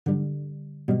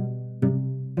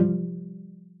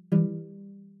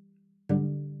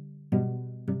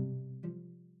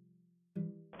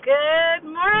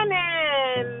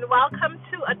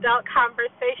Adult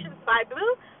Conversations by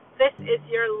Blue. This is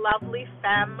your lovely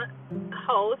femme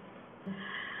host,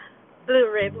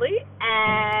 Blue Ridley,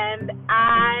 and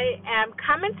I am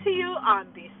coming to you on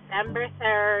December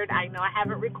 3rd. I know I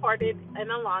haven't recorded in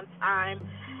a long time,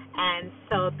 and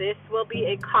so this will be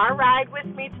a car ride with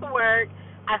me to work.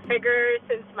 I figure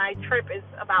since my trip is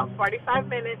about 45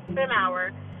 minutes to an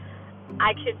hour,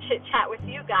 I can chit-chat with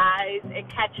you guys and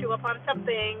catch you up on some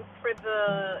things for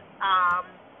the,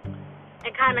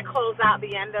 and kind of close out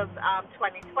the end of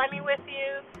 2020 with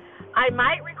you. I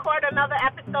might record another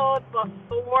episode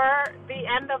before the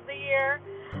end of the year,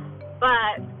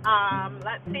 but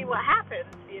let's see what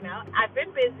happens, you know. I've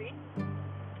been busy.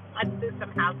 Let's do some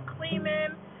house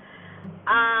cleaning.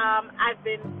 I've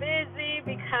been busy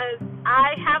because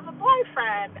I have a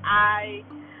boyfriend. I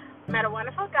met a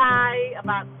wonderful guy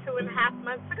about 2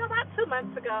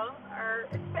 months ago, or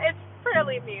it's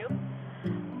fairly new.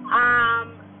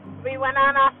 We went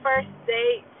on our first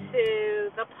date to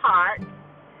the park,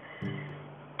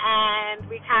 and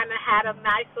we kind of had a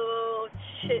nice little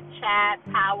chit-chat,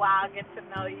 powwow, get to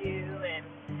know you, and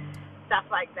stuff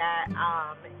like that.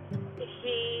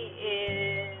 He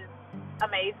is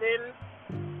amazing.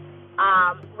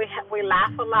 We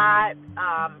laugh a lot.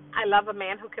 I love a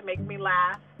man who can make me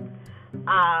laugh.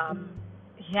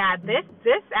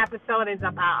 This episode is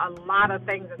about a lot of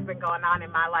things that's been going on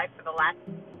in my life for the last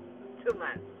 2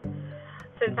 months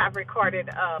since I've recorded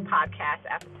a podcast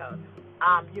episode.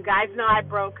 You guys know I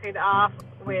broke it off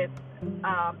with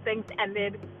things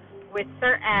ended with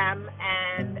Sir M,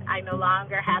 and I no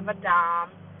longer have a dom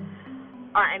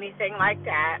or anything like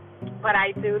that, but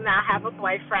I do now have a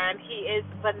boyfriend. He is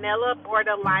vanilla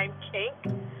borderline kink,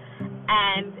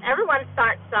 and everyone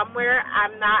starts somewhere.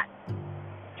 I'm not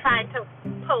trying to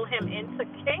pull him into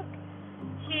kink.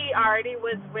 He already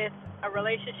was with a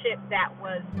relationship that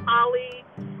was poly,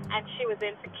 and she was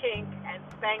into kink and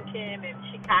spanking, and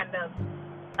she kind of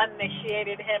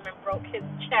initiated him and broke his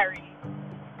cherry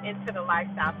into the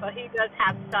lifestyle. So he does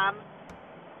have some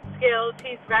skills.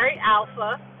 He's very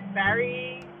alpha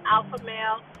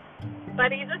male,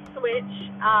 but he's a switch.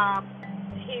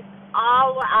 He's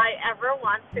all I ever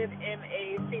wanted in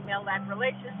a female-led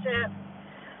relationship.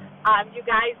 You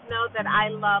guys know that I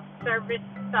love service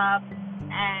stuff,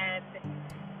 and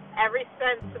ever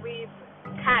since we've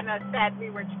kind of said we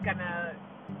were going to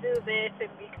do this and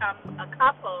become a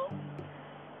couple,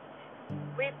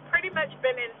 we've pretty much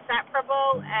been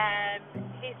inseparable, and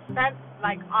he spent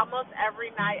like almost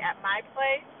every night at my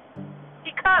place.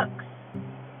 He cooks,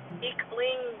 he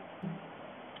cleans,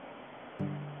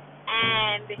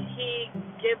 and he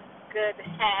gives good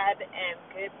head and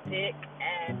good dick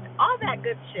and all that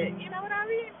good shit. You know what I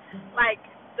mean? Like,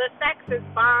 the sex is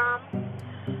bomb.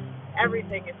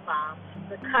 Everything is bomb.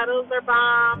 The cuddles are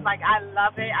bomb. Like, I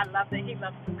love it. I love that he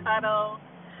loves to cuddle.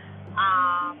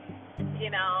 You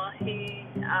know, he's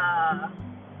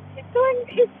doing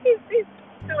his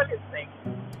thing.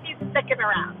 He's sticking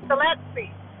around. So let's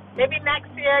see. Maybe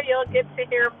next year you'll get to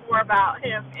hear more about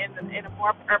him in a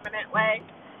more permanent way.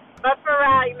 But for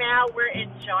right now, we're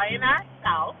enjoying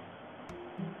ourselves.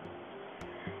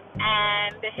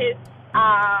 And his,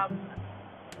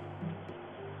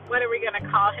 what are we going to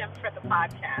call him for the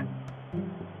podcast?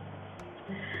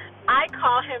 I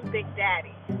call him Big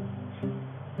Daddy.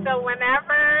 So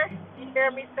whenever you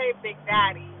hear me say Big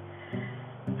Daddy,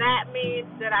 that means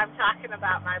that I'm talking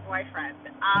about my boyfriend.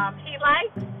 He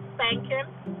likes spanking.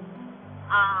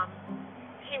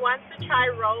 He wants to try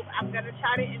rope. I'm going to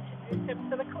try to introduce him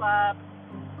to the club,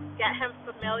 get him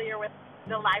familiar with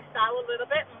the lifestyle a little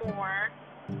bit more,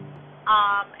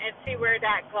 and see where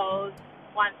that goes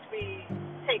once we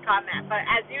take on that. But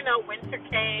as you know, winter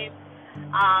came.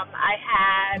 I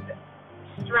had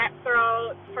strep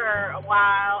throat for a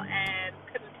while and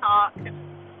couldn't talk, couldn't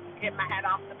get my head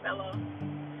off the pillow.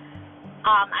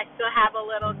 I still have a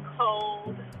little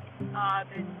cold.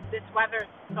 This weather is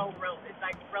it's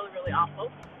like really, really awful.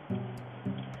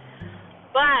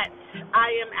 But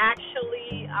I am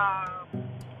actually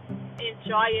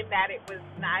enjoying that it was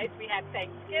nice. We had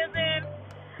Thanksgiving.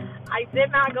 I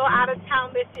did not go out of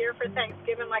town this year for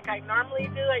Thanksgiving like I normally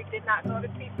do. I did not go to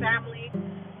see family.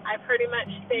 I pretty much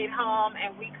stayed home,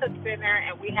 and we cooked dinner,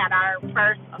 and we had our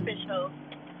first official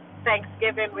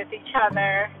Thanksgiving with each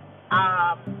other,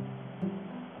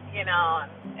 you know,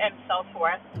 and so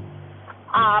forth.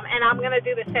 And I'm going to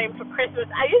do the same for Christmas.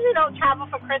 I usually don't travel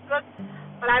for Christmas,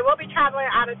 but I will be traveling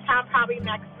out of town probably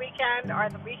next weekend or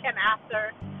the weekend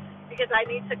after, because I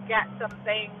need to get some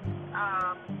things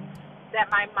that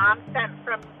my mom sent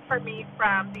for me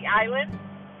from the island.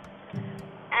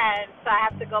 And so I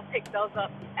have to go pick those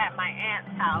up at my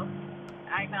aunt's house.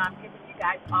 I know I'm giving you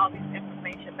guys all this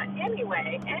information. But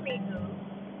anyway, anywho,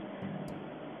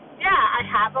 yeah, I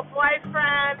have a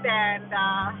boyfriend, and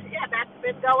yeah, that's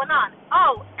been going on.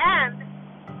 Oh, and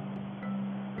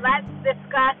let's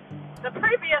discuss the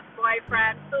previous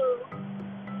boyfriend who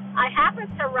I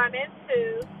happened to run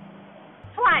into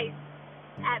twice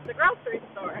at the grocery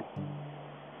store.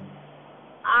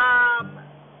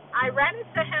 I ran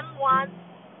into him once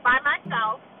by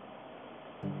myself,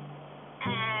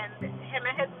 and him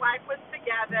and his wife was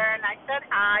together, and I said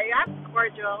hi. I'm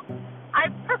cordial. I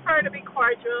prefer to be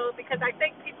cordial because I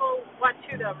think people want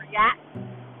you to react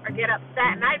or get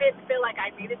upset, and I didn't feel like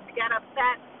I needed to get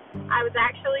upset. I was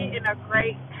actually in a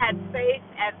great headspace,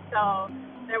 and so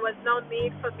there was no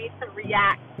need for me to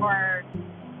react or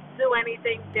do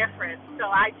anything different. So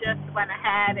I just went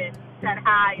ahead and said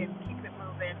hi and keep it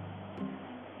moving.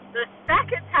 The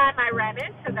second time I ran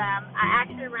into them, I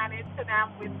actually ran into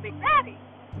them with Big Daddy.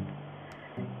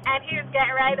 And he was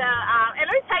getting ready to, and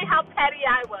let me tell you how petty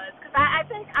I was, because I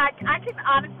think I can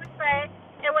honestly say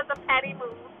it was a petty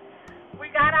move. We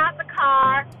got out the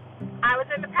car, I was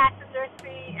in the passenger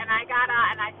seat, and I got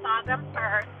out and I saw them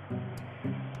first.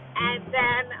 And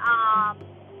then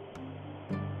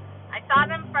I saw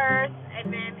them first,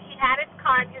 and then he had his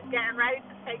cart, he was getting ready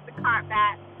to take the cart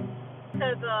back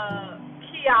to the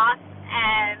kiosk,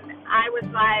 and I was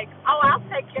like, oh, I'll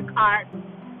take your cart.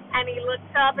 And he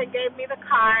looked up and gave me the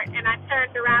cart, and I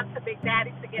turned around to Big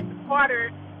Daddy to get the quarter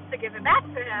to give it back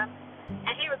to him.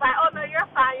 And he was like, oh, no, you're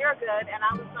fine, you're good. And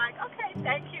I was like, okay,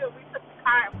 thank you. And we took the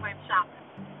cart and went shopping.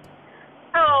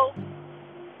 So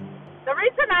the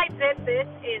reason I did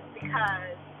this is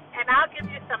because, and I'll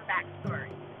give you some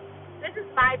backstory. This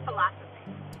is my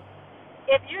philosophy.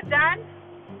 If you're done,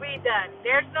 we done.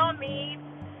 There's no need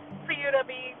for you to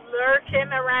be lurking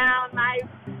around my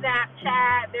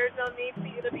Snapchat. There's no need for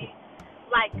you to be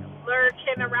like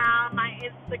lurking around my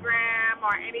Instagram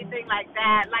or anything like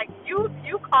that. Like you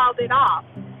called it off.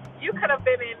 You could have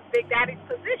been in Big Daddy's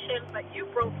position, but you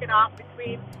broke it off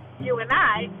between you and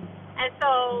I. And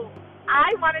so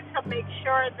I wanted to make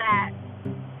sure that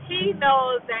he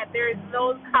knows that there is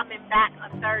no coming back a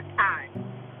third time.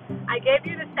 I gave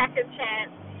you the second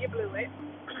chance. You blew it.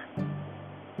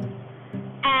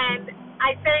 And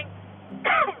I think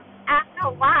after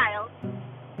a while,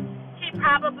 he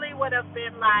probably would have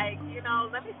been like,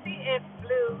 let me see if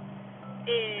Blue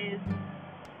is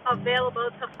available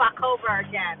to fuck over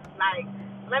again. Like,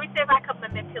 let me see if I can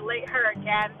manipulate her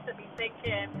again to be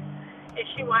thinking if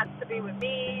she wants to be with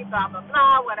me, blah, blah,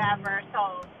 blah, whatever.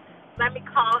 So let me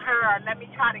call her or let me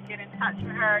try to get in touch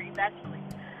with her eventually.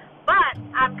 But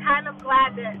I'm kind of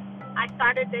glad that I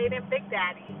started dating Big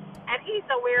Daddy. And he's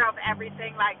aware of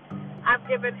everything. Like, I've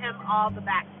given him all the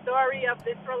backstory of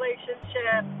this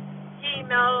relationship. He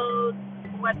knows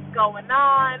what's going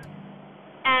on.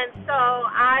 And so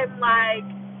I'm like,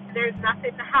 there's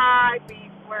nothing to hide.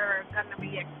 We're going to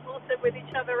be exclusive with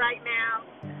each other right now.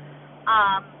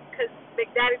 Because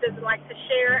Big Daddy doesn't like to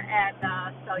share. And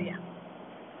so, yeah.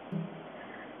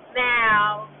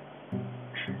 Now,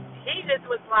 he just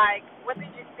was like, what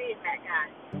did you see in that guy?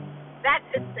 That's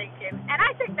his thinking. And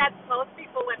I think that's most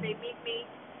people when they meet me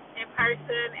in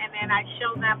person and then I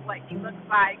show them what he looks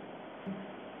like,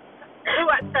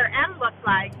 what Sir M looks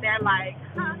like, they're like,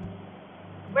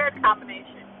 weird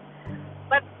combination.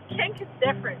 But kink is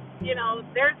different.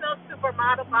 There's no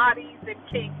supermodel bodies in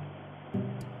kink.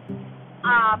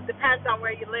 Depends on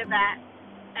where you live at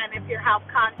and if you're health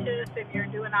conscious and you're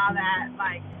doing all that.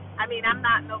 Like, I'm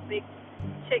not no big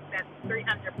chick that's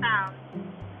 300 pounds.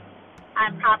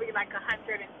 I'm probably like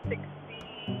 160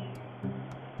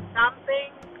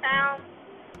 something pounds,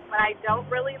 but I don't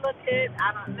really look it.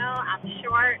 I don't know. I'm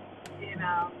short,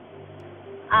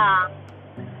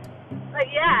 But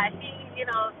yeah, he,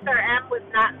 Sir M was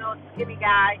not no skinny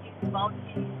guy. He's bulky,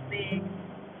 he's big,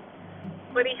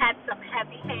 but he had some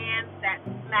heavy hands that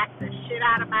smacked the shit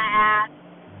out of my ass,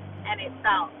 and it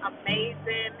felt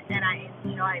amazing, and I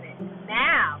enjoyed it.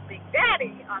 Now, Big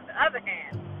Daddy, on the other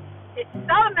hand, it's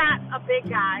so not a big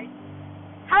guy.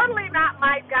 Totally not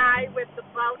my guy with the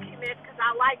bulkiness, because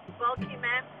I like bulky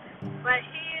men. But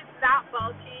he is not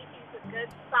bulky. He's a good,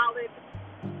 solid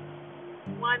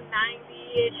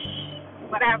 190-ish,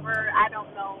 whatever. I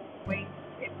don't know weight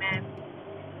in men.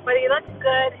 But he looks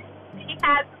good. He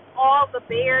has all the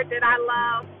beard that I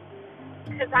love,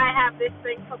 because I have this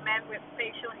thing for men with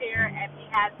facial hair, and he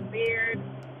has beard.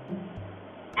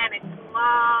 And it's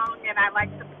long, and I like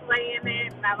to play in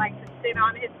it, and I like to sit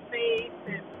on his face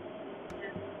and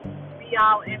just be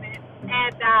all in it.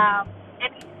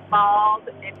 And he's bald,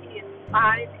 and he is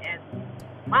fine as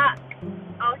fuck.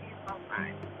 Oh, he's so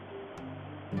fine.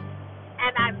 And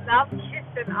And I love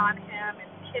kissing on him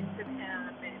and kissing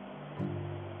him. And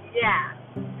yeah.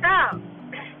 So,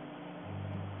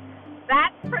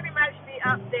 that's pretty much the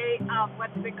update of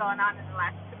what's been going on in the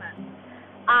last 2 months.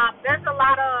 There's a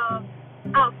lot of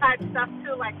outside stuff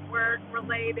too, like work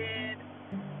related,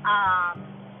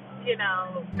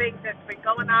 things that's been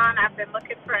going on. I've been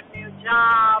looking for a new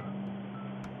job,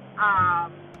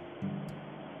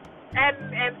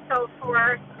 and so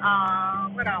forth.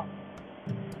 What else?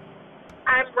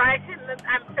 I'm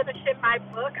finishing my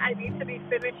book. I need to be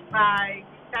finished by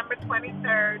December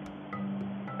 23rd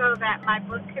so that my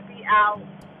book could be out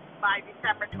by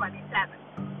December 27th.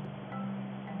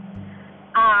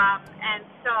 And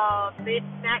so this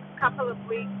next couple of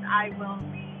weeks I will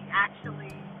be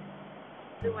actually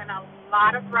doing a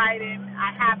lot of writing.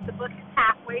 I have the book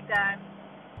halfway done.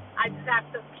 I just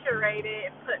have to curate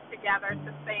it and put together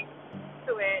some things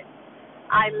to it.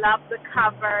 I love the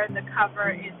cover. The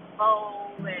cover is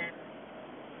bold and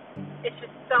it's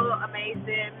just so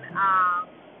amazing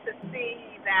to see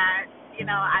that,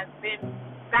 I've been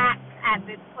back at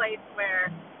this place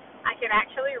where I can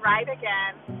actually write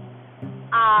again.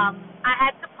 I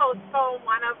had to postpone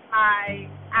one of my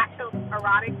actual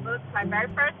erotic books, my very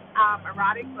first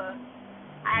erotic book.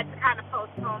 I had to kind of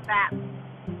postpone that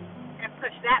and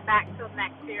push that back till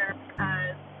next year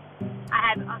because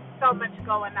I had so much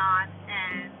going on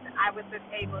and I wasn't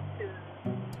able to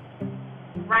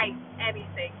write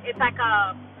anything. It's like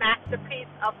a masterpiece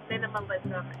of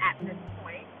minimalism at this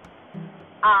point.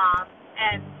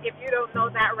 And if you don't know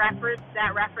that reference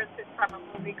is from a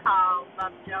movie called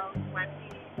Love Jones. When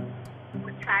he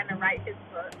was trying to write his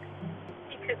book,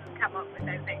 he couldn't come up with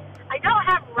anything. I don't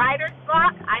have writer's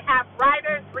block. I have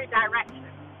writer's redirection.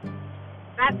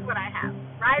 That's what I have.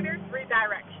 Writer's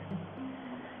redirection.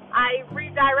 I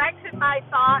redirected my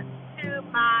thoughts to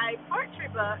my poetry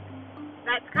book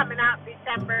that's coming out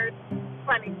December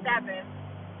 27th.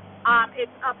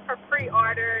 It's up for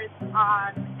pre-orders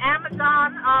on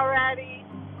Amazon already.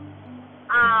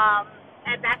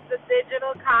 And that's the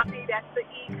digital copy. That's the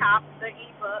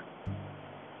e-book.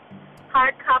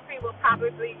 Hard copy will probably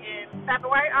be in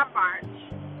February or March.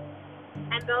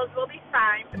 And those will be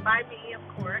signed by me, of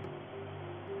course.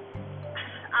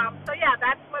 So yeah,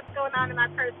 that's what's going on in my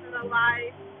personal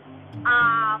life.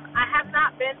 I have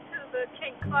not been to the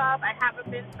Kink Club. I haven't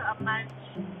been to a munch.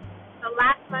 The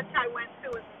last munch I went to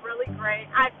was really great.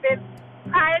 I've been,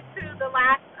 prior to the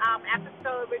last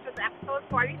episode, which was episode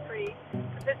 43,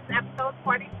 this is episode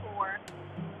 44,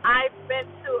 I've been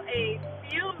to a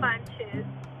few munches.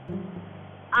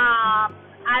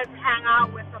 I've hung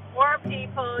out with some more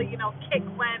people. Kik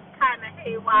went kind of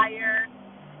haywire,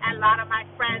 and a lot of my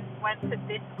friends went to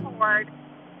Discord.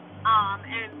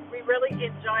 And we really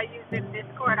enjoy using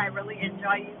Discord. I really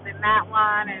enjoy using that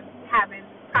one and having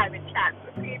private chats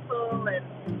with people and,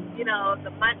 the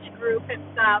munch group and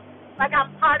stuff. Like,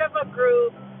 I'm part of a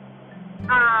group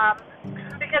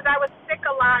because I was sick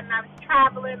a lot and I was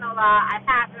traveling a lot. I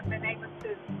haven't been able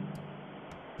to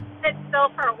sit still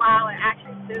for a while and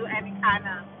actually do any kind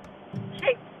of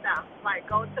kink stuff, like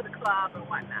go to the club and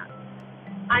whatnot.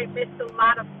 I missed a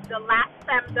lot of the last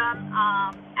Femdom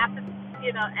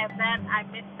event. I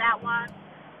missed that one.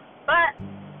 But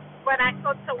when I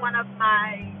spoke to one of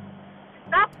my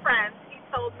sub friends, he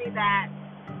told me that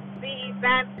the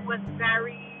event was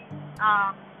very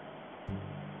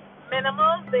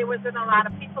minimal. There wasn't a lot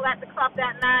of people at the club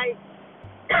that night.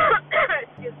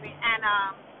 Excuse me. And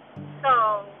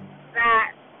so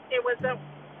that it was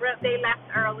they left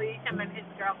early. Him and his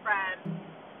girlfriend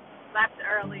left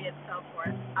early and so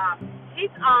forth. He's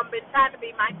been trying to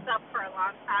be my sub for a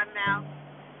long time now,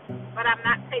 but I'm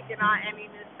not taking on any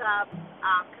new subs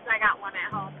because I got one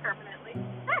at home permanently.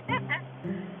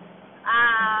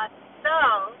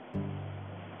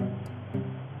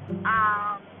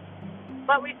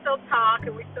 But we still talk,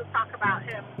 and we still talk about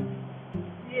him,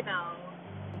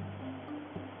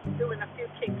 doing a few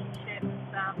kinky shit and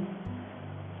stuff.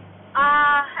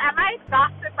 Am I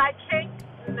exhausted by kink?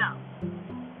 No.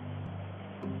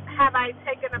 Have I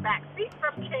taken a back seat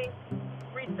from kink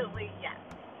recently? Yes.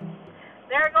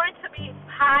 There are going to be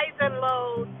highs and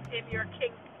lows in your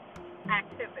kink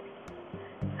activity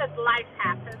because life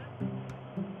happens,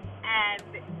 and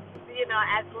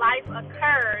as life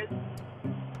occurs,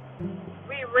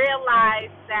 we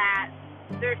realize that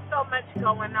there's so much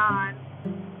going on,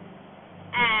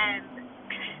 and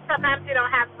sometimes you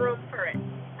don't have room for it.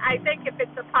 I think if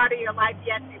it's a part of your life,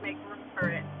 yes, you make room for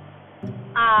it.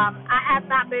 I have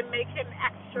not been making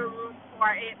extra room for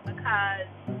it because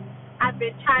I've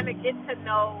been trying to get to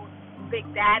know Big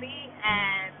Daddy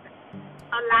and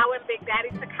allowing Big Daddy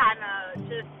to kind of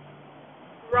just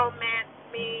romance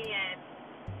me and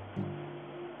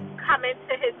come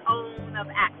into his own of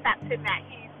accepting that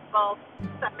he's both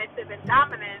submissive and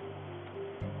dominant,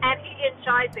 and he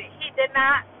enjoys it. He did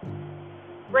not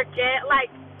regret, like,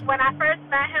 when I first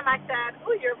met him, I said,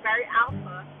 "Ooh, you're very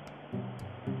alpha."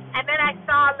 And then I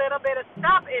saw a little bit of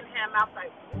stuff in him. I was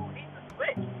like, "Ooh, he's a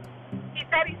switch." He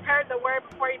said he's heard the word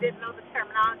before, he didn't know the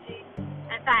terminology.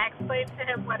 And so I explained to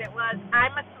him what it was.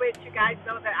 I'm a switch. You guys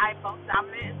know that I'm both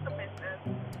dominant and submissive.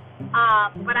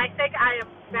 But I think I am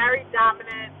very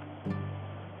dominant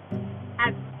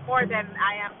as more than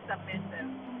I am submissive.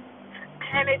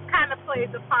 And it kind of plays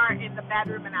a part in the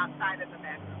bedroom and outside of the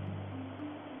bedroom.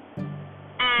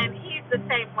 And he's the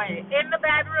same way. In the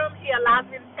bedroom, he allows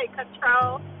me to take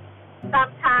control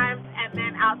sometimes, and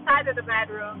then outside of the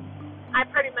bedroom, I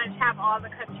pretty much have all the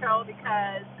control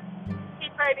because he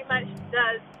pretty much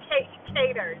does, he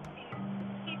caters.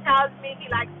 He tells me he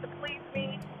likes to please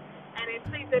me, and in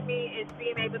pleasing me is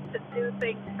being able to do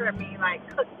things for me, like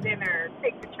cook dinner,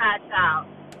 take the trash out,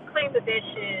 clean the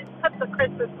dishes, put the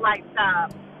Christmas lights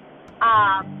up.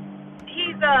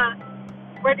 He's a,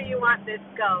 where do you want this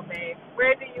to go, babe?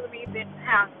 Where do you need this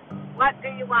house? What do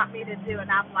you want me to do? And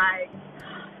I'm like,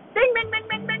 ding, ding, ding,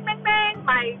 ding, ding, ding, ding.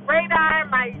 My radar,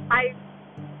 my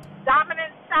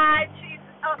dominant side, she's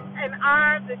up in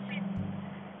arms, and she's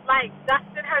like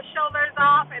dusting her shoulders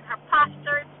off, and her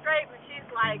posture is straight, and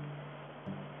she's like,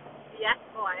 yes,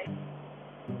 boy,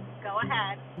 go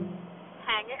ahead,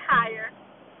 hang it higher,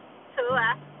 to the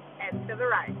left and to the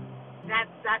right. That's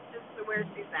just where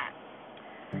she's at.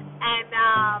 And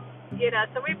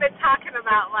so we've been talking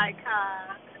about like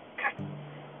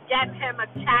getting him a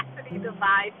chastity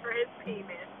device for his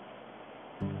penis,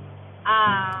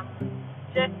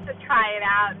 just to try it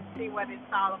out and see what it's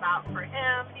all about for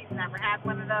him. He's never had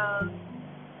one of those.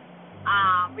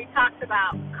 We talked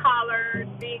about collars,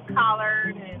 being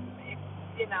collared, and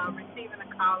receiving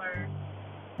a collar,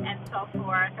 and so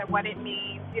forth, and what it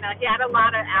means. He had a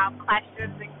lot of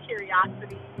questions and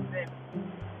curiosities, and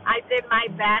I did my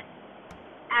best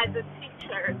as a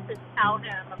teacher to tell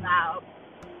him about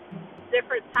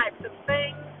different types of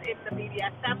things in the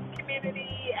BDSM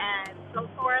community and so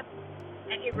forth,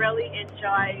 and he really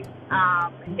enjoys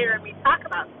hearing me talk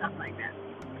about stuff like that.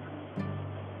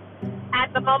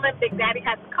 At the moment, Big Daddy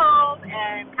has a cold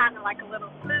and kind of like a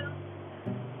little flu,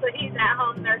 so he's at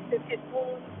home nursing his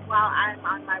wounds while I'm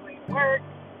on my way to work.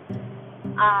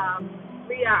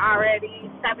 We are already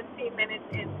 17 minutes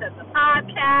into the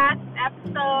podcast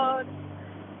episode.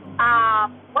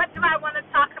 What do I want to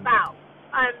talk about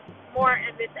more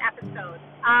in this episode?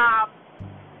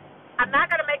 I'm not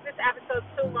going to make this episode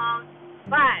too long,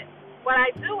 but what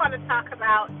I do want to talk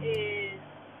about is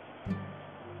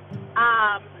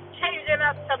changing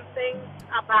up some things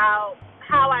about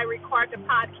how I record the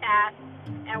podcast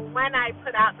and when I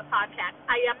put out the podcast.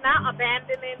 I am not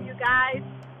abandoning you guys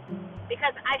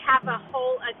because I have a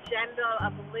whole agenda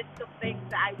of a list of things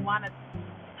that I want to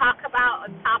talk about,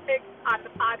 topics on the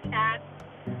podcast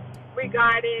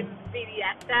regarding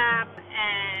BDSM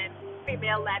and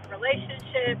female-led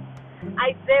relationships.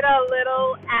 I did a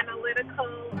little analytical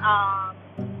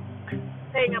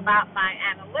thing about my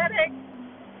analytics,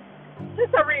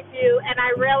 just a review, and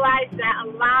I realized that a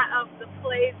lot of the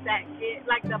plays that get,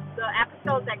 like the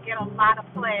episodes that get a lot of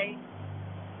play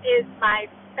is my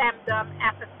femdom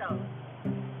episodes.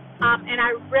 And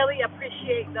I really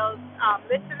appreciate those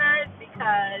listeners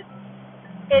because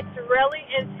it's really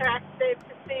interesting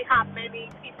to see how many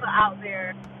people out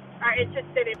there are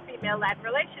interested in female-led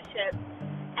relationships.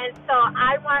 And so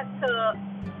I want to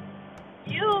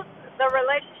use the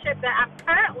relationship that I'm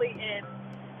currently in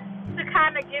to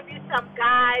kind of give you some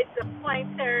guides and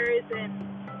pointers and,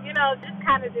 just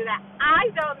kind of do that. I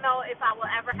don't know if I will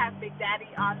ever have Big Daddy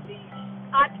on the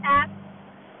podcast.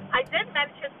 I did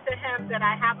mention to him that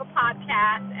I have a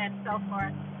podcast and so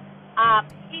forth.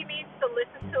 He needs to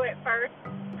listen to it first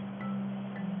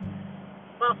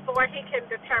before he can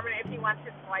determine if he wants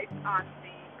his voice on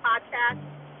the podcast.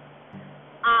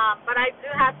 But I do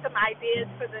have some ideas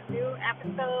for the new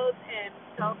episodes and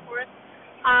so forth.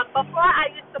 Before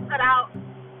I used to put out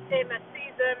in a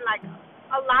season like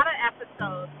a lot of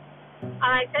episodes.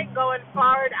 I think going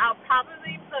forward I'll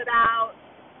probably put out,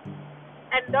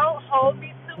 and don't hold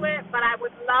me to it, but I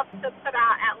would love to put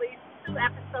out at least 2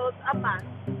 episodes a month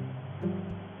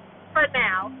for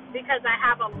now because I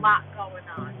have a lot going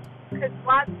on. Because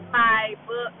once my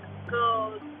book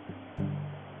goes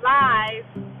live,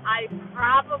 I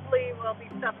probably will be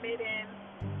submitting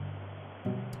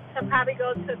to probably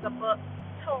go to the book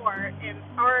tour in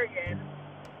Oregon,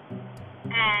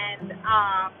 and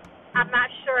I'm not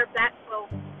sure if that will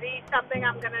be something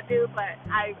I'm going to do, but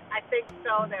I think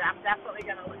so that I'm definitely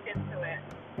going to look into it.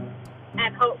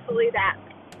 And hopefully that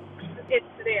it's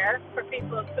there for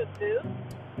people to do,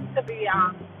 to be,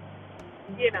 let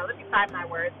me find my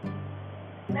words,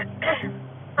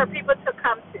 for people to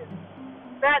come to.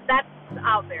 That's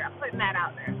out there. I'm putting that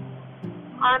out there.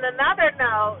 On another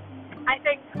note, I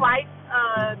think twice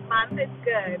a month is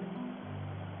good.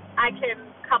 I can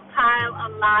compile a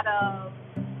lot of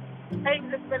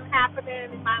things that's been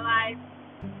happening in my life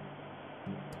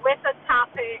with a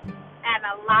topic and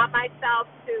allow myself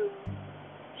to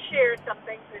share some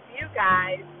things with you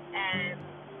guys and,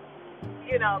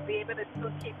 be able to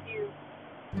still keep you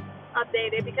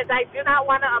updated, because I do not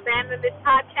want to abandon this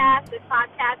podcast. This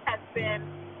podcast has been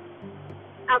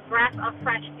a breath of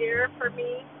fresh air for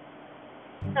me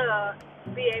to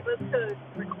be able to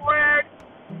record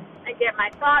and get my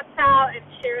thoughts out and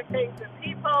share things with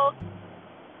people.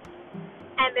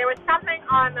 And there was something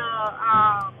on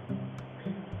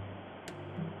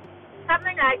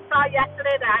something I saw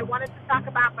yesterday that I wanted to talk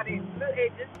about, but it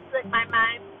just slipped my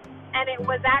mind. And it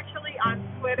was actually on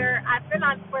Twitter. I've been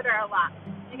on Twitter a lot.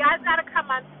 You guys got to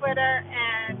come on Twitter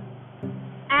and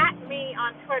at me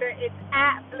on Twitter. It's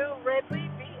at Blue Ridley,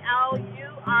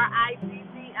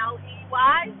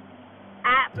 BLURIDDLEY,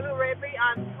 at Blue Ridley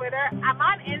on Twitter. I'm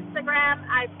on Instagram.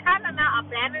 I've kind of not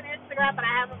abandoned Instagram, but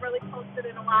I haven't really posted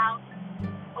in a while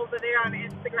over there on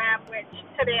Instagram, which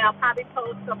today I'll probably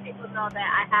post so people know that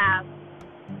I have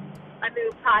a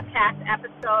new podcast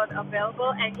episode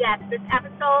available. And yes, this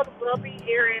episode will be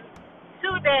airing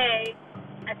today.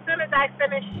 As soon as I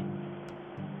finish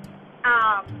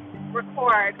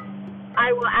record,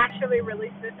 I will actually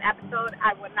release this episode.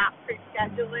 I will not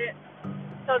pre-schedule it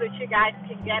so that you guys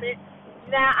can get it.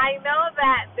 Now, I know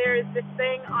that there's this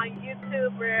thing on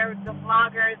YouTube where the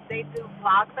vloggers, they do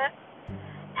Vlogmas,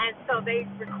 and so they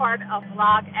record a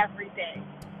vlog every day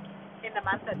in the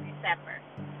month of December.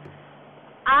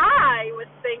 I was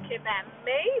thinking that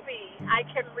maybe I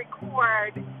can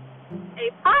record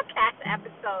a podcast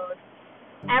episode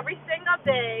every single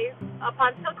day up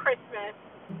until Christmas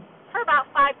for about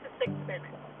 5 to 6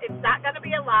 minutes. It's not going to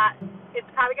be a lot. It's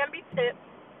probably going to be tips.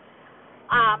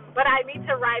 But I need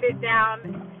to write it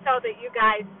down so that you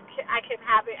guys, I can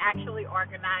have it actually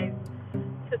organized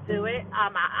to do it.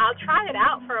 I'll try it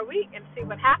out for a week and see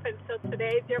what happens. So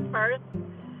today's your first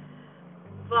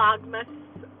Vlogmas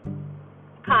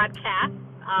podcast.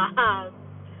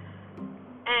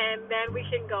 And then we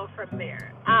can go from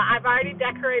there. I've already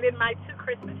decorated my 2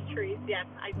 Christmas trees. Yes,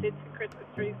 I did 2 Christmas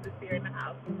trees this year in the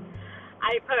house.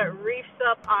 I put wreaths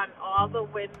up on all the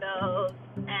windows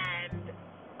and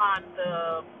on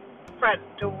the front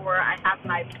door. I have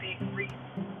my big wreath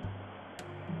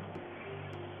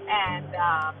and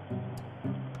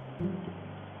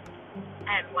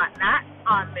whatnot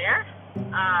on there.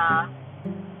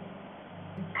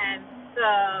 And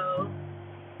so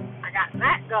I got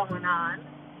that going on.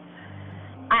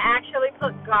 I actually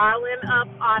put garland up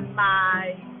on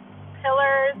my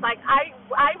pillars. Like I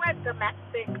went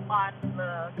domestic on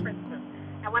the Christmas.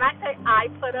 And when I say I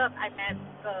put up, I meant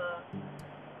the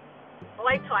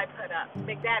boy toy put up.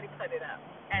 Big Daddy put it up.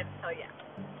 And so yeah.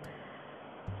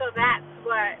 So that's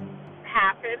what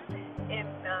happened in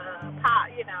the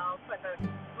for the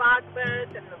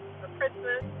Vlogmas and the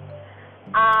Christmas.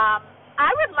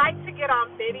 I would like to get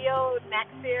on video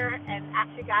next year and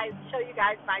show you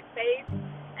guys my face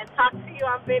and talk to you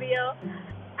on video.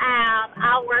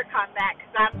 I'll work on that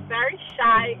because I'm very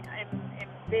shy in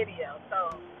video.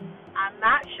 So I'm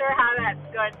not sure how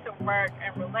that's going to work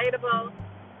and relatable,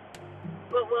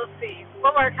 but we'll see.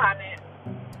 We'll work on it.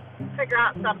 Figure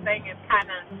out something and kind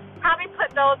of probably put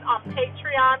those on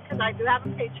Patreon, because I do have a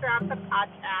Patreon for the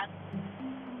podcast.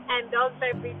 And those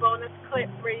may be bonus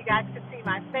clips where you guys can see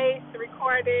my face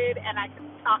recorded and I can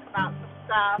talk about some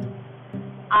stuff.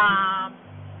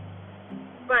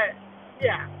 But,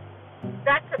 yeah,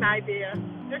 that's an idea.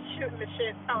 Just shooting the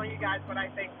shit, telling you guys what I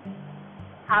think.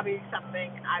 Probably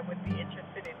something I would be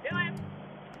interested in doing.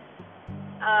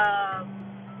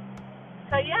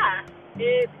 So, yeah,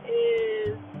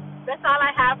 that's all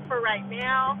I have for right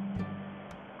now.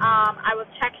 I will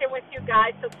check in with you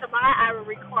guys. So tomorrow I will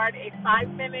record a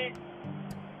 5-minute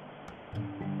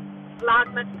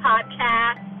Vlogmas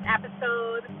podcast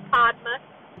episode, Podmas,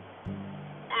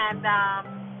 and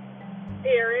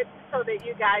air it so that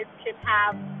you guys can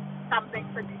have something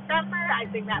for December. I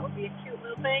think that would be a cute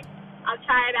little thing. I'll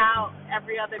try it out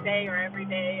every other day or every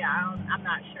day. I'm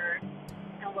not sure.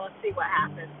 And we'll see what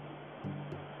happens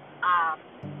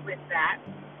with that.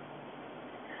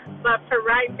 But for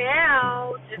right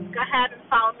now, just go ahead and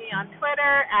follow me on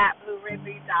Twitter at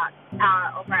BlueRidley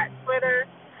over at Twitter.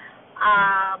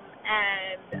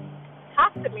 and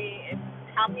talk to me and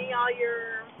tell me all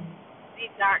your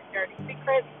deep, dark, dirty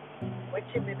secrets, what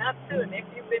you've been up to, and if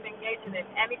you've been engaging in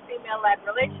any female-led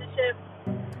relationships.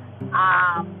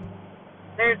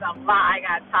 There's a lot I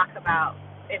got to talk about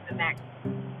in the next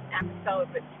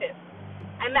episode with tips.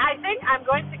 And I think I'm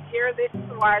going to gear this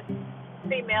towards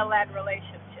female-led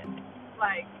relationships,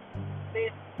 like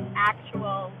this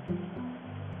actual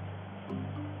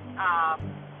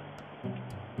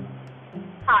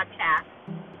podcast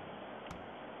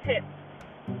tips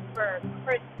for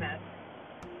Christmas,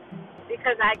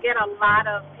 because I get a lot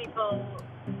of people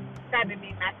sending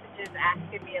me messages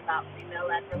asking me about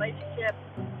female-led relationships,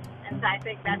 and so I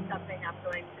think that's something I'm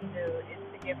going to do, is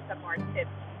to give some more tips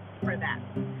for that.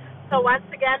 So once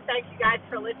again, thank you guys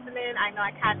for listening. I know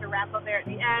I kind of rambled there at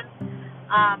the end,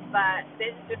 but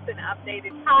this is just an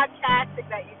updated podcast to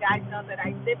let you guys know that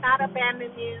I did not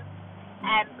abandon you,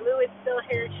 and Blue is still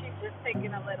here. She's just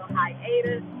taking a little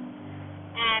hiatus,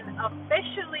 and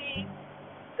officially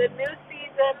the new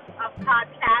season of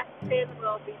podcasting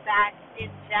will be back in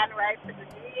January for the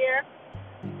new year.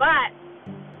 But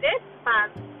this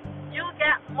month, you'll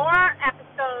get more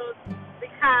episodes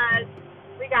because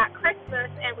we got Christmas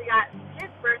and we got his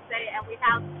birthday, and we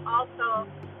have also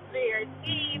New Year's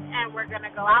Eve, and we're going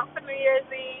to go out for New Year's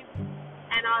Eve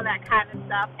and all that kind of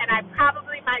stuff. And I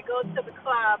probably might go to the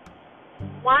club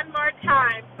one more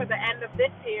time for the end of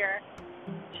this year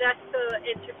just to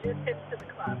introduce him to the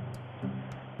club.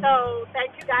 So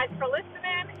thank you guys for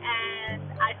listening, and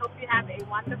I hope you have a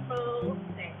wonderful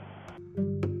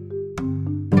day.